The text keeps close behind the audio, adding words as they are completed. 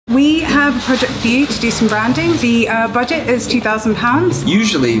We have a project for you to do some branding. The budget is £2,000.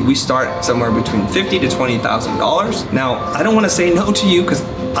 Usually we start somewhere between $50,000 to $20,000. Now, I don't want to say no to you because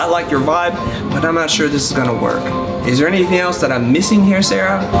I like your vibe, but I'm not sure this is gonna work. Is there anything else that I'm missing here,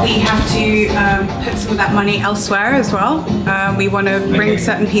 Sarah? We have to put some of that money elsewhere as well. We want to bring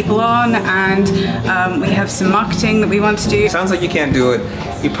certain people on, and we have some marketing that we want to do. Sounds like you can't do it.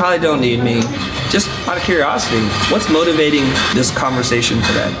 You probably don't need me. Just out of curiosity, what's motivating this conversation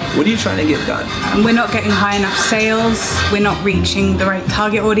today? What are you trying to get done? We're not getting high enough sales. We're not reaching the right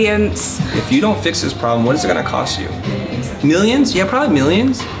target audience. If you don't fix this problem, what is it gonna cost you? Millions? Yeah, probably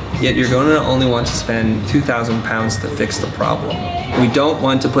millions. Yet you're going to only want to spend £2,000 to fix the problem. We don't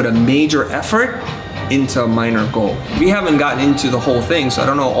want to put a major effort into a minor goal. We haven't gotten into the whole thing, so I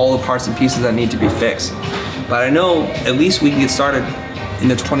don't know all the parts and pieces that need to be fixed. But I know at least we can get started in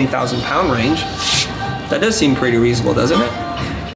the £20,000 range. That does seem pretty reasonable, doesn't it?